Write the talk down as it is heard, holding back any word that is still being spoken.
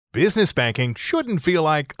Business banking shouldn't feel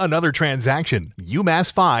like another transaction.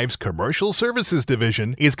 UMass 5's Commercial Services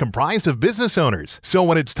Division is comprised of business owners, so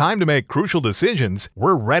when it's time to make crucial decisions,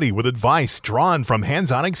 we're ready with advice drawn from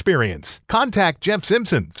hands-on experience. Contact Jeff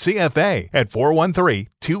Simpson, CFA, at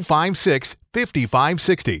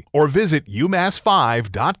 413-256-5560 or visit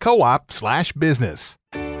umass5.coop/business.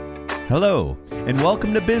 Hello, and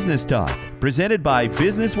welcome to Business Talk, presented by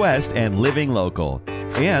Business West and Living Local,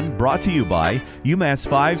 and brought to you by UMass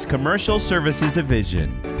 5's Commercial Services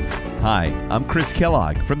Division. Hi, I'm Chris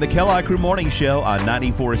Kellogg from the Kellogg Crew Morning Show on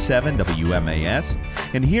 94.7 WMAS,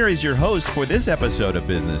 and here is your host for this episode of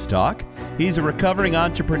Business Talk. He's a recovering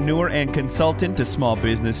entrepreneur and consultant to small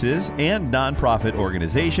businesses and nonprofit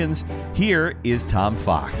organizations. Here is Tom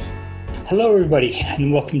Fox. Hello, everybody,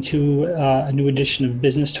 and welcome to a new edition of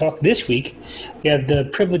Business Talk. This week, we have the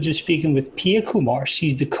privilege of speaking with Pia Kumar.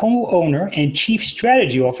 She's the co-owner and chief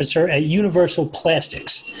strategy officer at Universal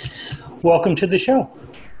Plastics. Welcome to the show.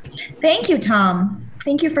 Thank you, Tom.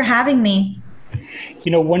 Thank you for having me.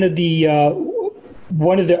 You know,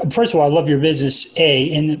 first of all, I love your business,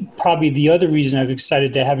 and probably the other reason I'm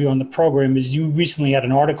excited to have you on the program is you recently had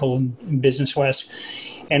an article in Business West,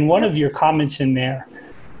 and one of your comments in there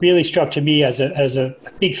really struck to me as a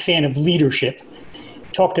big fan of leadership.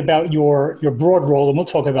 Talked about your broad role, and we'll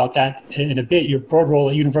talk about that in a bit, your broad role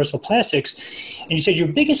at Universal Plastics. And you said your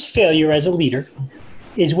biggest failure as a leader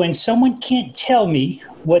is when someone can't tell me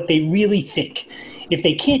what they really think. If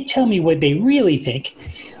they can't tell me what they really think,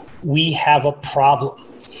 we have a problem.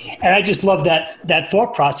 And I just love that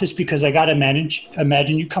thought process because I got to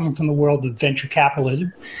imagine you coming from the world of venture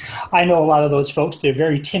capitalism. I know a lot of those folks. They're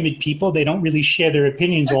very timid people. They don't really share their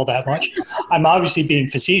opinions all that much. I'm obviously being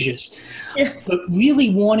facetious. Yeah. But really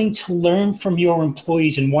wanting to learn from your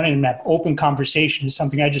employees and wanting to have open conversation is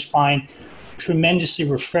something I just find tremendously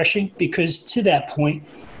refreshing because to that point,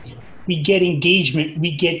 we get engagement,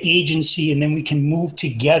 we get agency, and then we can move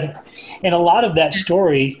together. And a lot of that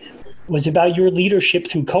story was about your leadership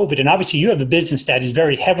through COVID. And obviously you have a business that is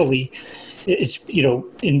very heavily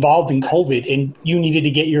involved in COVID, and you needed to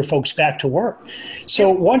get your folks back to work. So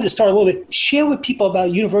wanted to start a little bit, share with people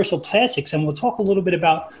about Universal Plastics, and we'll talk a little bit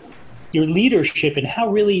about your leadership and how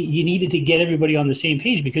really you needed to get everybody on the same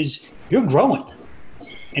page because you're growing.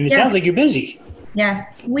 And it sounds like you're busy.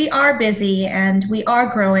 Yes, we are busy and we are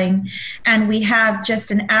growing, and we have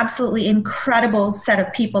just an absolutely incredible set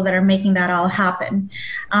of people that are making that all happen.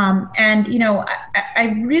 And, you know, I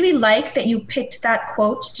really like that you picked that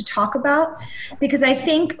quote to talk about, because I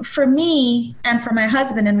think for me and for my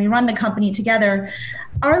husband, and we run the company together,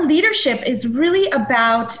 our leadership is really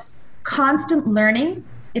about constant learning.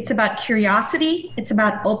 It's about curiosity. It's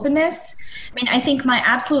about openness. I mean, I think my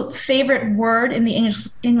absolute favorite word in the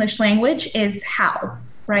English language is how,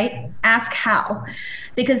 right? Ask how,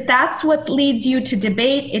 because that's what leads you to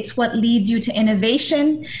debate. It's what leads you to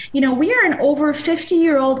innovation. You know, we are an over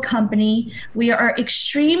 50-year-old company. We are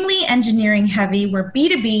extremely engineering heavy. We're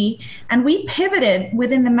B2B, and we pivoted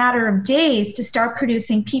within the matter of days to start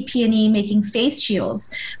producing PPE, making face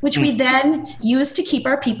shields, which we then used to keep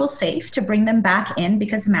our people safe, to bring them back in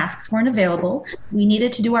because masks weren't available. We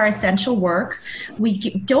needed to do our essential work. We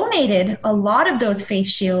donated a lot of those face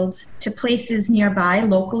shields to places nearby,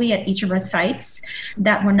 locally at each of our sites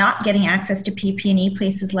that were not getting access to PPE,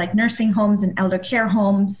 places like nursing homes and elder care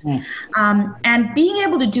homes. And being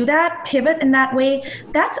able to do that, pivot in that way,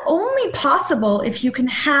 that's only possible if you can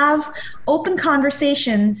have open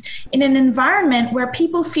conversations in an environment where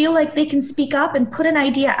people feel like they can speak up and put an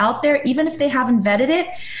idea out there, even if they haven't vetted it,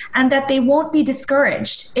 and that they won't be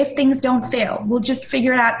discouraged if things don't fail. We'll just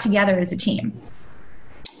figure it out together as a team.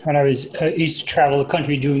 When I used to travel the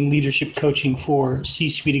country doing leadership coaching for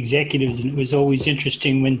C-suite executives, and it was always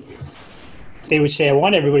interesting when they would say, I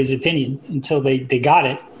want everybody's opinion, until they got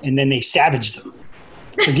it, and then they savaged them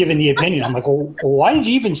for giving the opinion. I'm like, well, why did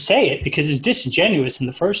you even say it? Because it's disingenuous in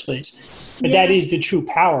the first place. But that is the true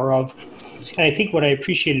power of, and I think what I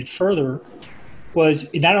appreciated further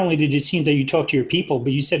was not only did it seem that you talked to your people,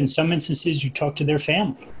 but you said in some instances you talked to their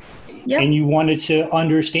family. And you wanted to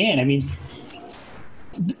understand. I mean,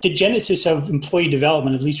 the genesis of employee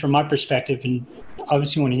development, at least from my perspective, and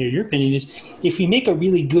obviously want to hear your opinion, is if we make a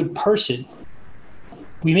really good person,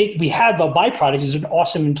 we have a byproduct is an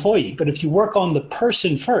awesome employee. But if you work on the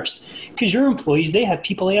person first, because your employees, they have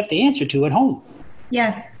people they have to answer to at home.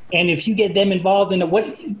 Yes. And if you get them involved in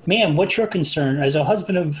what's your concern? As a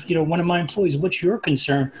husband of, one of my employees, what's your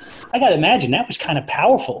concern? I got to imagine that was kind of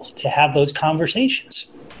powerful to have those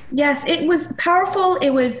conversations. Yes, it was powerful. It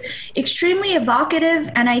was extremely evocative.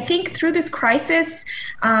 And I think through this crisis,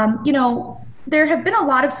 there have been a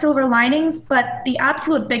lot of silver linings, but the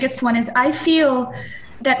absolute biggest one is I feel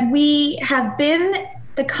that we have been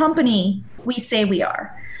the company we say we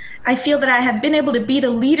are. I feel that I have been able to be the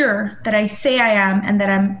leader that I say I am and that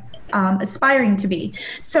I'm aspiring to be.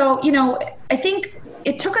 So, I think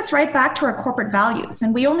it took us right back to our corporate values,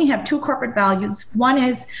 and we only have two corporate values. One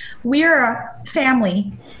is we're a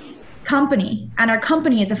family company, and our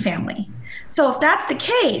company is a family. So if that's the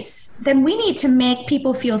case, then we need to make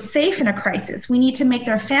people feel safe in a crisis. We need to make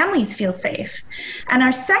their families feel safe. And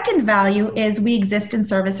our second value is we exist in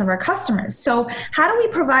service of our customers. So how do we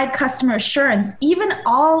provide customer assurance even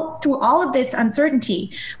through all of this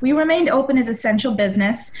uncertainty? We remained open as essential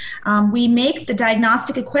business. We make the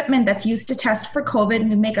diagnostic equipment that's used to test for COVID, and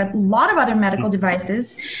we make a lot of other medical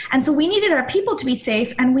devices. And so we needed our people to be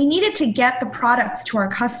safe, and we needed to get the products to our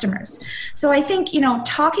customers. So I think,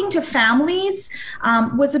 talking to families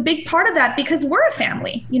was a big part of that, because we're a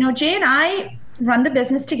family. Jay and I run the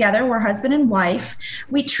business together. We're husband and wife.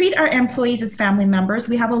 We treat our employees as family members.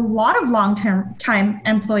 We have a lot of long-term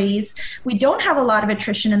employees. We don't have a lot of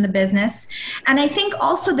attrition in the business. And I think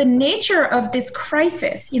also the nature of this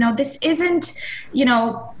crisis, this isn't,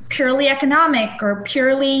 purely economic or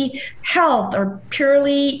purely health or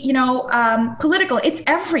purely, political. It's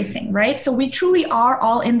everything, right? So we truly are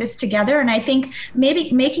all in this together. And I think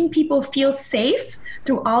maybe making people feel safe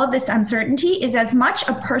through all of this uncertainty is as much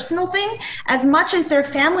a personal thing as much as their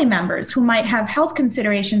family members who might have health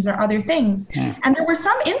considerations or other things. Yeah. And there were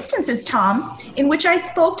some instances, Tom, in which I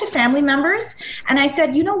spoke to family members and I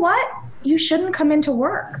said, you know what? You shouldn't come into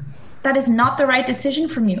work. That is not the right decision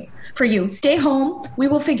for you. Stay home. We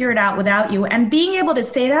will figure it out without you. And being able to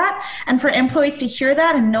say that, and for employees to hear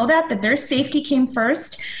that and know that their safety came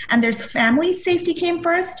first and their family's safety came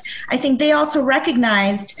first, I think they also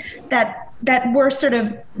recognized that we're sort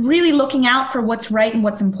of really looking out for what's right and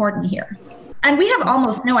what's important here. And we have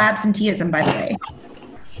almost no absenteeism, by the way.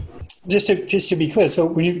 Just to be clear,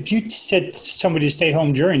 so if you said somebody to stay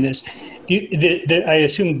home during this, I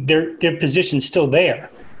assume their position's still there.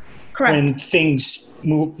 Correct. When things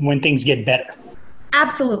move, when things get better.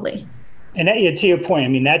 Absolutely. And to your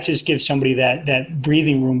point, that just gives somebody that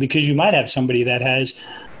breathing room, because you might have somebody that has,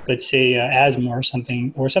 let's say, asthma or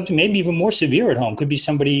something maybe even more severe at home. Could be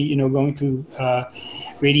somebody, going through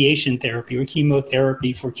radiation therapy or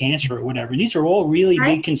chemotherapy for cancer or whatever. These are all really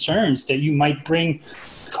big concerns that you might bring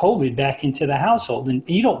COVID back into the household, and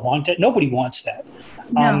you don't want that. Nobody wants that.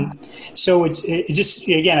 No. So it just,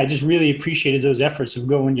 again, I just really appreciated those efforts of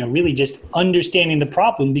going, really just understanding the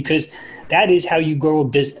problem, because that is how you grow a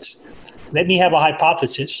business. Let me have a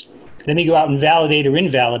hypothesis. Let me go out and validate or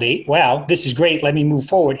invalidate. Wow, this is great. Let me move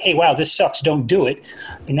forward. Hey, wow, this sucks. Don't do it.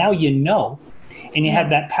 But now and you have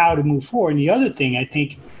that power to move forward. And the other thing, I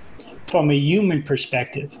think, from a human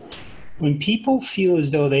perspective, when people feel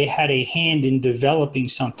as though they had a hand in developing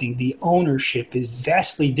something, the ownership is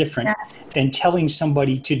vastly different than telling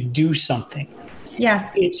somebody to do something.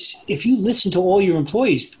 Yes. If you listen to all your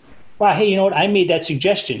employees, wow, hey, you know what? I made that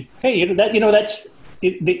suggestion. Hey,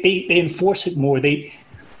 they enforce it more.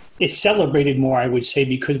 It's celebrated more, I would say,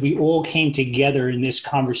 because we all came together in this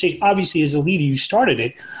conversation. Obviously, as a leader, you started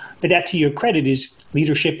it, but that, to your credit, is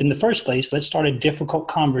leadership in the first place. Let's start a difficult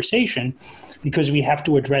conversation because we have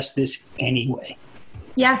to address this anyway.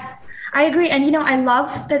 Yes, I agree. And, I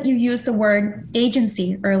love that you used the word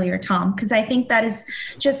agency earlier, Tom, because I think that is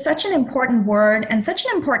just such an important word and such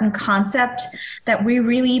an important concept that we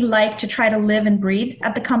really like to try to live and breathe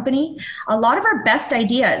at the company. A lot of our best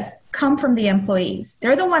ideas come from the employees.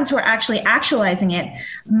 They're the ones who are actually actualizing it.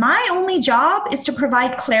 My only job is to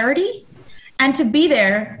provide clarity and to be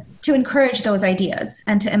there to encourage those ideas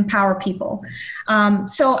and to empower people.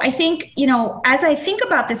 So I think, as I think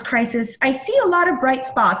about this crisis, I see a lot of bright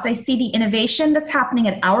spots. I see the innovation that's happening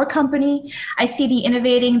at our company. I see the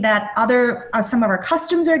innovating that some of our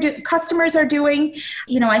customers are doing.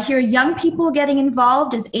 I hear young people getting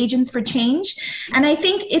involved as agents for change. And I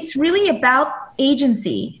think it's really about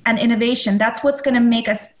agency and innovation. That's what's going to make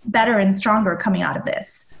us better and stronger coming out of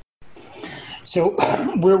this. So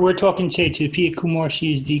we're talking today to Pia Kumar.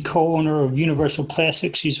 She's the co-owner of Universal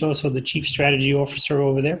Plastics. She's also the chief strategy officer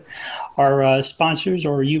over there. Our sponsors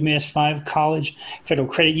are UMass 5 College Federal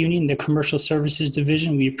Credit Union, the Commercial Services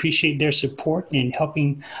Division. We appreciate their support in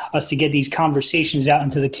helping us to get these conversations out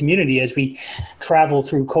into the community as we travel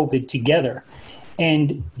through COVID together.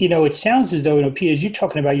 And, it sounds as though, Pia, as you're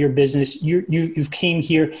talking about your business, you've came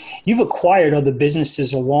here, you've acquired other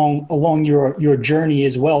businesses along your journey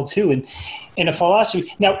as well, too. And a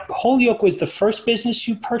philosophy. Now, Holyoke was the first business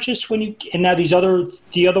you purchased and now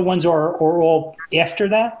the other ones are all after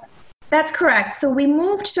that? That's correct. So we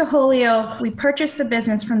moved to Holyoke. We purchased the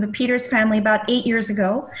business from the Peters family about 8 years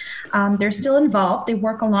ago. They're still involved. They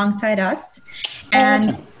work alongside us. And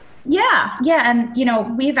awesome. Yeah. And,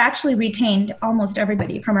 we've actually retained almost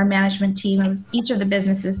everybody from our management team of each of the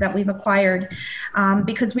businesses that we've acquired,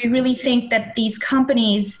 because we really think that these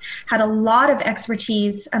companies had a lot of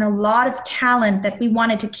expertise and a lot of talent that we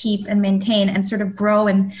wanted to keep and maintain and sort of grow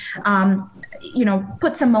and,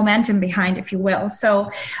 put some momentum behind, if you will.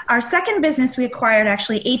 So our second business we acquired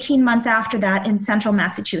actually 18 months after that in central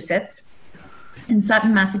Massachusetts. In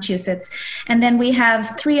Sutton, Massachusetts. And then we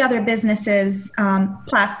have 3 other businesses,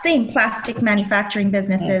 same plastic manufacturing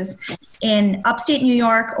businesses in upstate New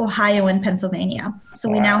York, Ohio, and Pennsylvania. So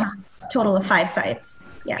we now have a total of 5 sites.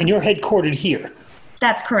 Yeah. And you're headquartered here.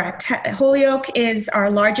 That's correct. Holyoke is our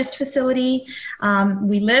largest facility.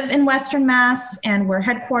 We live in Western Mass, and we're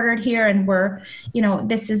headquartered here. And we're,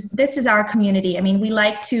 this is our community. I mean, we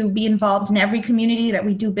like to be involved in every community that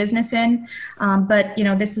we do business in, but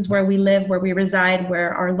this is where we live, where we reside,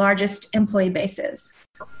 where our largest employee base is.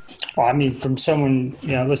 Well, I mean, from someone,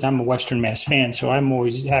 listen, I'm a Western Mass fan, so I'm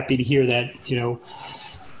always happy to hear that,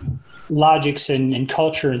 logics and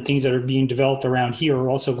culture and things that are being developed around here are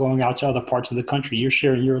also going out to other parts of the country. You're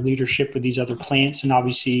sharing your leadership with these other plants, and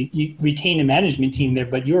obviously you retain a management team there,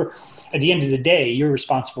 but at the end of the day, you're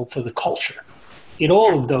responsible for the culture in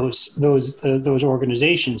all of those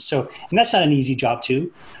organizations. So, and that's not an easy job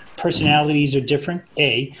too. Personalities are different,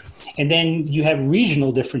 and then you have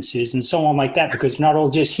regional differences and so on like that, because not all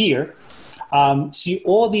just here. See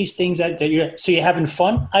all these things so you're having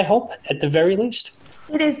fun, I hope, at the very least.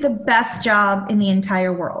 It is the best job in the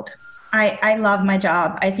entire world. I love my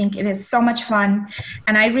job. I think it is so much fun.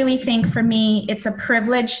 And I really think for me, it's a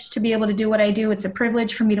privilege to be able to do what I do. It's a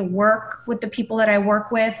privilege for me to work with the people that I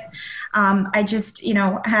work with. I just,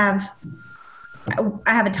 I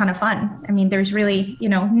have a ton of fun. I mean, there's really,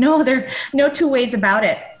 no 2 ways about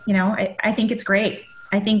it. I think it's great.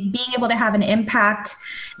 I think being able to have an impact,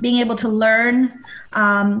 being able to learn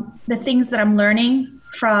the things that I'm learning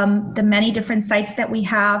from the many different sites that we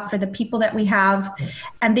have, for the people that we have.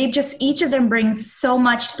 And each of them brings so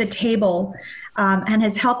much to the table and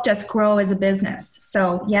has helped us grow as a business.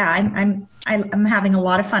 So yeah, I'm having a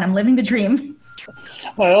lot of fun. I'm living the dream.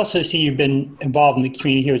 Well, I also see you've been involved in the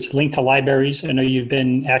community here. It's Linked to Libraries. I know you've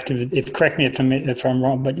been active, correct me if I'm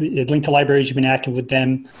wrong, but Linked to Libraries, you've been active with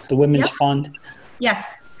them, the Women's Fund.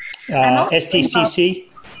 Yes. STCC.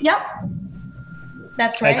 Yep.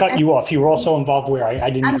 That's right. I cut you off. You were also involved where? I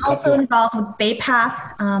didn't. I'm also involved with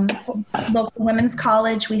BayPath, local women's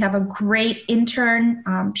college. We have a great intern.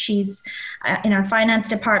 She's in our finance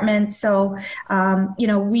department. So,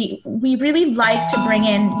 we really like to bring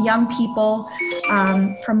in young people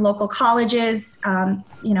from local colleges.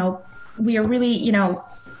 We are really,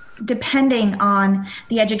 depending on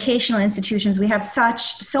the educational institutions. We have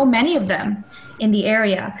so many of them in the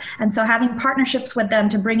area. And so having partnerships with them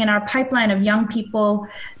to bring in our pipeline of young people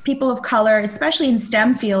of color, especially in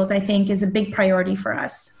STEM fields, I think is a big priority for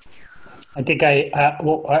us. I think I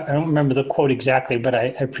don't remember the quote exactly, but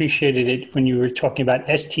I appreciated it when you were talking about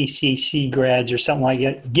STCC grads or something like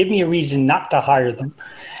that. Give me a reason not to hire them.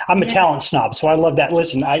 I'm a talent snob, so I love that.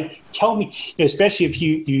 Listen, tell me, especially if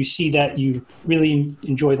you see that you really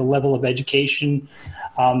enjoy the level of education,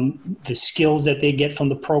 the skills that they get from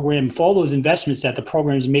the program, for all those investments that the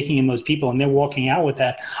program is making in those people, and they're walking out with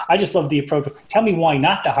that. I just love the approach. Tell me why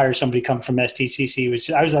not to hire somebody come from STCC, which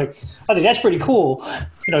I was like, I think that's pretty cool.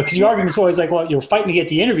 Because the argument's always like, well, you're fighting to get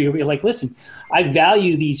the interview. But you're like, listen, I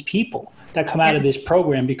value these people that come out of this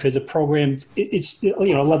program because the program, it's a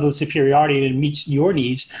level of superiority and it meets your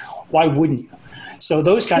needs. Why wouldn't you? So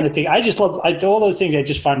those kind of things, I just love all those things. I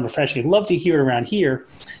just find refreshing. I'd love to hear it around here,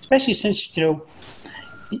 especially since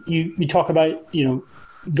you talk about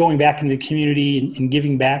going back into the community and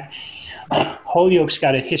giving back. Holyoke's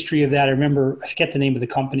got a history of that. I remember, I forget the name of the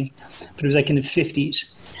company, but it was like in the 50s.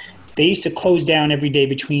 They used to close down every day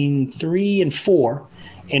between 3 and 4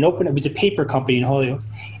 and open. It was a paper company in Holyoke.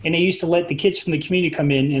 And they used to let the kids from the community come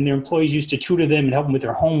in, and their employees used to tutor them and help them with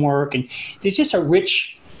their homework. And there's just a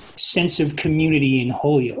rich sense of community in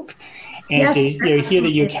Holyoke. And to hear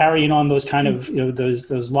that you're carrying on those kind of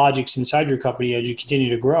those logics inside your company as you continue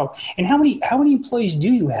to grow. And how many employees do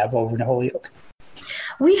you have over in Holyoke?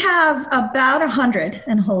 We have about 100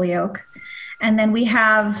 in Holyoke. And then we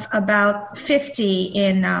have about 50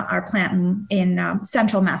 in our plant in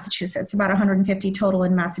central Massachusetts, about 150 total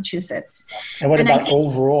in Massachusetts. And what about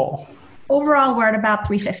overall? Overall, we're at about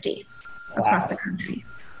 350 across the country.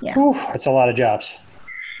 Yeah. Oof, that's a lot of jobs.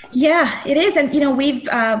 Yeah, it is. And,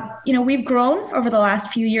 we've grown over the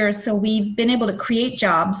last few years. So we've been able to create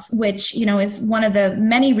jobs, which, is one of the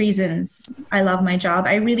many reasons I love my job.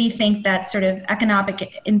 I really think that sort of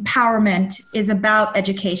economic empowerment is about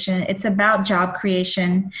education. It's about job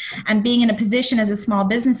creation, and being in a position as a small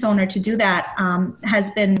business owner to do that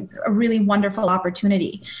has been a really wonderful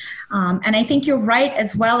opportunity. And I think you're right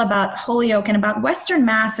as well about Holyoke and about Western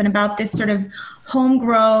Mass and about this sort of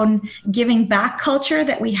homegrown giving back culture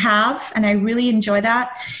that we have. And I really enjoy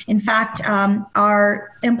that. In fact, our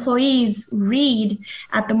employees read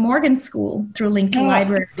at the Morgan School through LinkedIn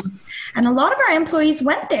Libraries. And a lot of our employees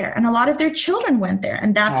went there, and a lot of their children went there.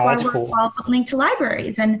 And that's why we're involved with LinkedIn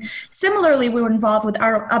Libraries. And similarly, we were involved with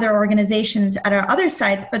our other organizations at our other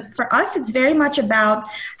sites. But for us, it's very much about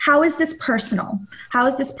how is this personal? How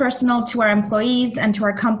is this personal to our employees and to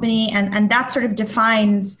our company? And that sort of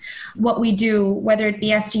defines what we do, whether it be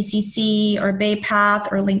SDCC or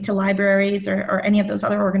BayPath or LinkedIn Libraries or any of those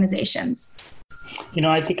other organizations.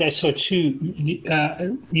 I think I saw too,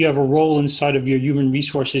 you have a role inside of your human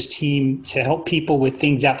resources team to help people with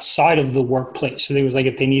things outside of the workplace. So there was like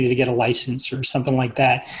if they needed to get a license or something like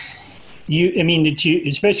that.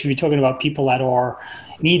 Especially if you're talking about people that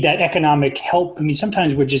need that economic help.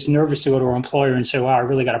 Sometimes we're just nervous to go to our employer and say, wow, I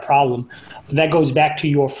really got a problem. But that goes back to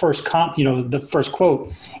your first the first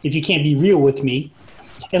quote. If you can't be real with me,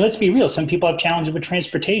 and let's be real, some people have challenges with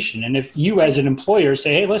transportation. And if you as an employer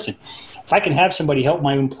say, hey, listen, if I can have somebody help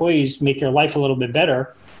my employees make their life a little bit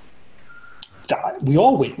better, we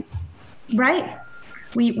all win. Right.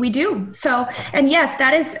 We do. So, and yes,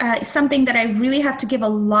 that is something that I really have to give a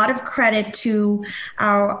lot of credit to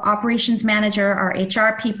our operations manager, our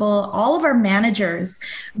HR people, all of our managers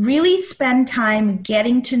really spend time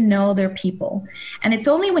getting to know their people. And it's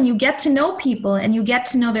only when you get to know people and you get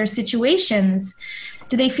to know their situations,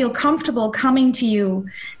 do they feel comfortable coming to you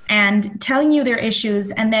and telling you their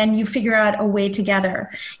issues, and then you figure out a way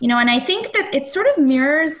together. And I think that it sort of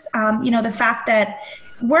mirrors, the fact that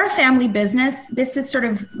we're a family business. This is sort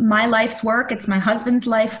of my life's work. It's my husband's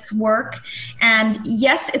life's work. And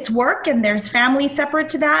yes, it's work and there's family separate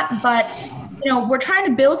to that, but we're trying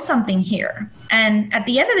to build something here. And at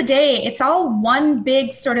the end of the day, it's all one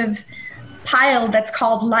big sort of pile that's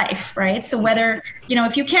called life, right? So whether,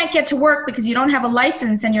 if you can't get to work because you don't have a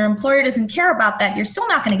license and your employer doesn't care about that, you're still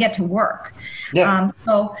not going to get to work. Yeah.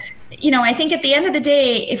 I think at the end of the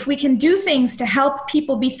day, if we can do things to help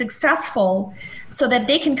people be successful so that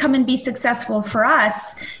they can come and be successful for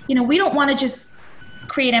us, we don't want to just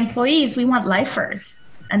create employees, we want lifers.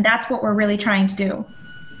 And that's what we're really trying to do.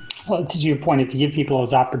 Well, to your point, if you give people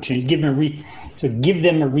those opportunities, give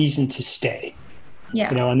them a reason to stay.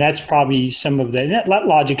 Yeah. And that's probably some of that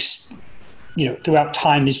logic's, throughout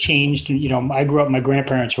time has changed. And, I grew up, my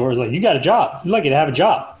grandparents were always like, you got a job. You're lucky to have a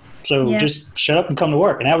job. So just shut up and come to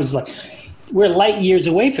work. And I was like, we're light years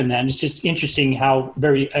away from that. And it's just interesting how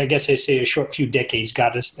a short few decades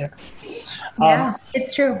got us there. Yeah,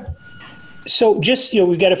 it's true. So just,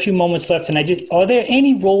 we've got a few moments left, and are there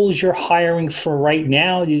any roles you're hiring for right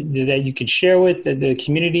now that you could share with the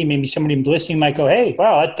community? Maybe somebody listening might go, hey,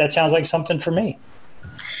 wow, that sounds like something for me.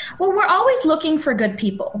 Well, we're always looking for good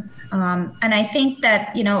people. And I think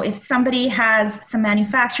that, if somebody has some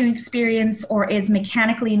manufacturing experience or is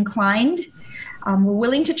mechanically inclined, we're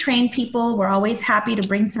willing to train people. We're always happy to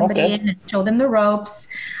bring somebody in and show them the ropes.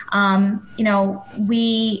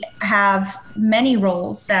 We have many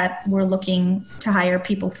roles that we're looking to hire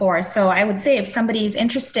people for. So I would say if somebody is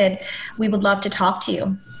interested, we would love to talk to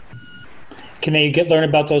you. Can they learn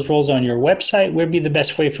about those roles on your website? Where'd be the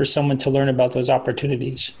best way for someone to learn about those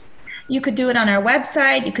opportunities? You could do it on our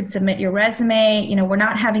website. You could submit your resume. We're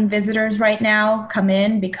not having visitors right now come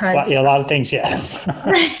in because... a lot of things, yeah.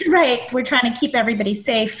 Right. We're trying to keep everybody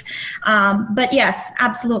safe. But yes,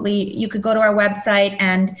 absolutely. You could go to our website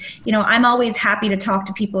and, I'm always happy to talk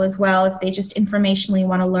to people as well if they just informationally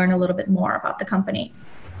want to learn a little bit more about the company.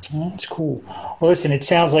 That's cool. Well, listen, it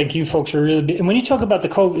sounds like you folks are really big. And when you talk about the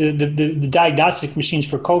COVID, the diagnostic machines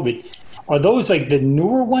for COVID, are those like the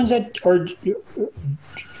newer ones that are...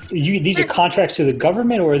 these are contracts to the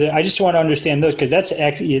government, or I just want to understand those because that's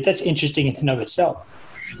interesting in and of itself.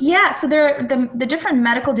 Yeah, so there are the different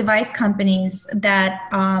medical device companies that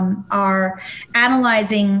are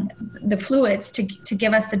analyzing the fluids to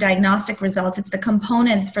give us the diagnostic results. It's the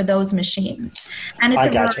components for those machines, and it's a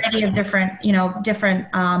variety of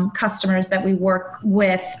different customers that we work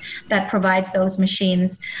with that provides those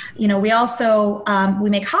machines. We also we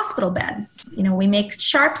make hospital beds. We make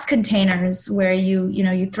Sharps containers where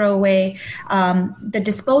you throw away the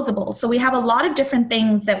disposables. So we have a lot of different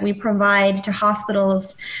things that we provide to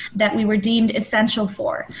hospitals that we were deemed essential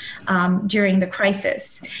for during the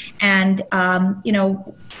crisis. And,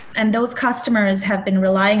 and those customers have been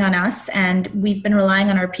relying on us, and we've been relying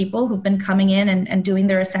on our people who've been coming in and doing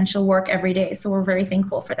their essential work every day. So we're very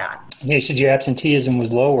thankful for that. Yeah, you said your absenteeism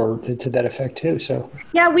was lower to that effect too. So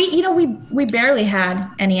yeah, we barely had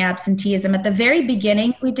any absenteeism at the very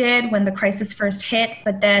beginning. We did when the crisis first hit,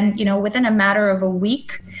 but then within a matter of a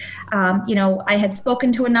week, I had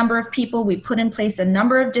spoken to a number of people. We put in place a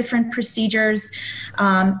number of different procedures,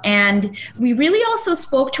 and we really also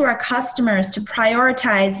spoke to our customers to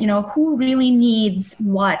prioritize, who really needs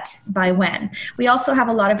what by when. We also have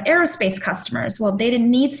a lot of aerospace customers. Well, they didn't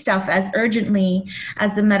need stuff as urgently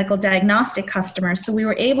as the medical diagnostic customers, so we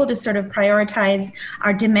were able to sort of prioritize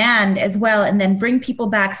our demand as well, and then bring people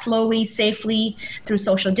back slowly, safely through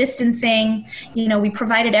social distancing. We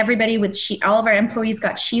provided everybody with all of our employees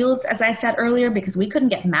got shields, as I said earlier, because we couldn't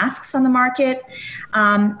get masks on the market.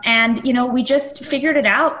 And we just figured it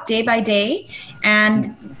out day by day.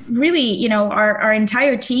 And really, our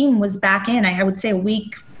entire team was back in, I would say, a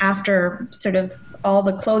week after sort of all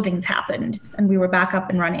the closings happened, and we were back up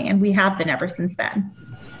and running, and we have been ever since then.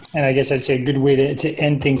 And I guess I'd say a good way to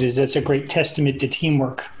end things is that's a great testament to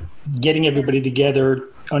teamwork, getting everybody together,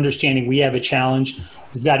 understanding we have a challenge.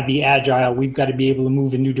 We've got to be agile. We've got to be able to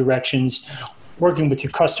move in new directions, working with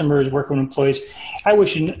your customers, working with employees. I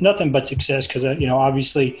wish you nothing but success because,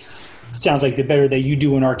 obviously it sounds like the better that you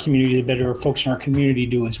do in our community, the better folks in our community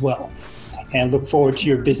do as well. And look forward to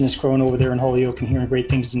your business growing over there in Holyoke and hearing great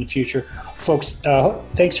things in the future. Folks,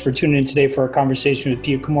 thanks for tuning in today for our conversation with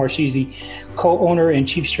Pia Kumar. She's the co-owner and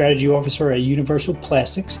chief strategy officer at Universal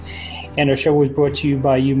Plastics. And our show was brought to you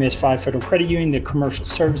by UMass 5 Federal Credit Union, the Commercial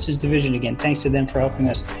Services Division. Again, thanks to them for helping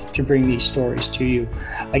us to bring these stories to you.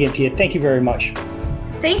 Again, Pia, thank you very much.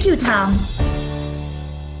 Thank you, Tom.